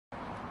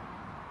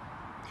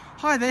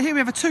Hi there, here we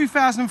have a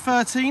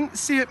 2013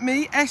 Seat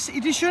Me S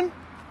edition.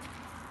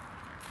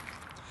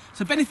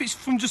 So benefits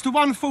from just the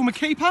one former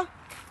keeper.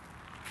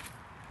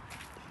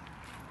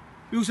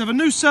 We also have a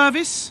new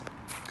service,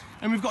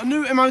 and we've got a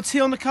new MOT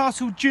on the car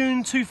till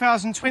June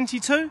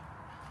 2022.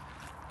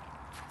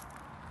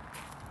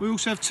 We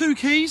also have 2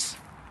 keys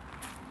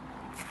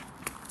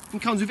and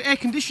comes with air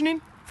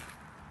conditioning.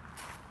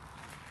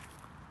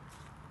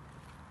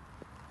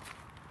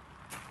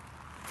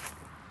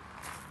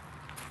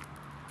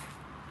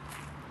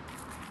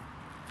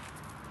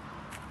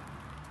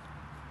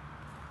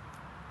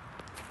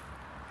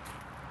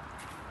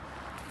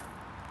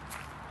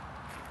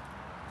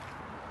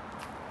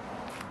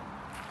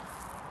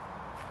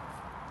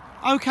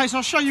 Okay, so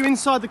I'll show you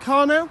inside the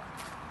car now.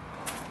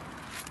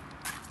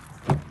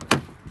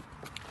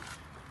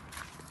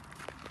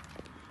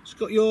 It's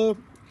got your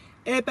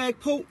airbag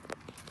port.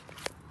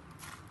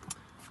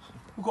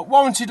 We've got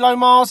warranted low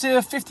miles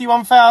here,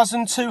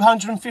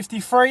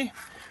 51,253.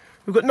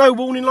 We've got no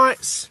warning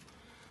lights.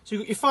 So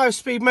you've got your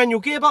 5-speed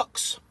manual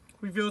gearbox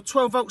with your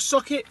 12-volt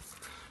socket.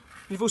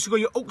 You've also got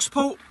your aux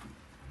port.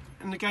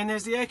 And again,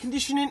 there's the air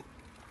conditioning.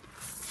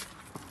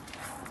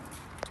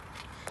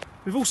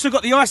 We've also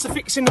got the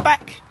Isofix in the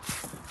back.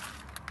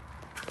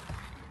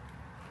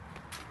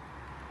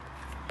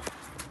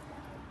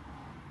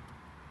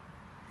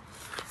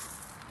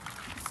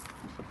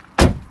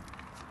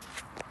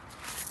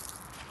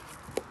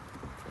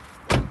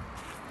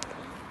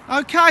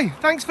 Okay,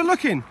 thanks for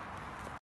looking.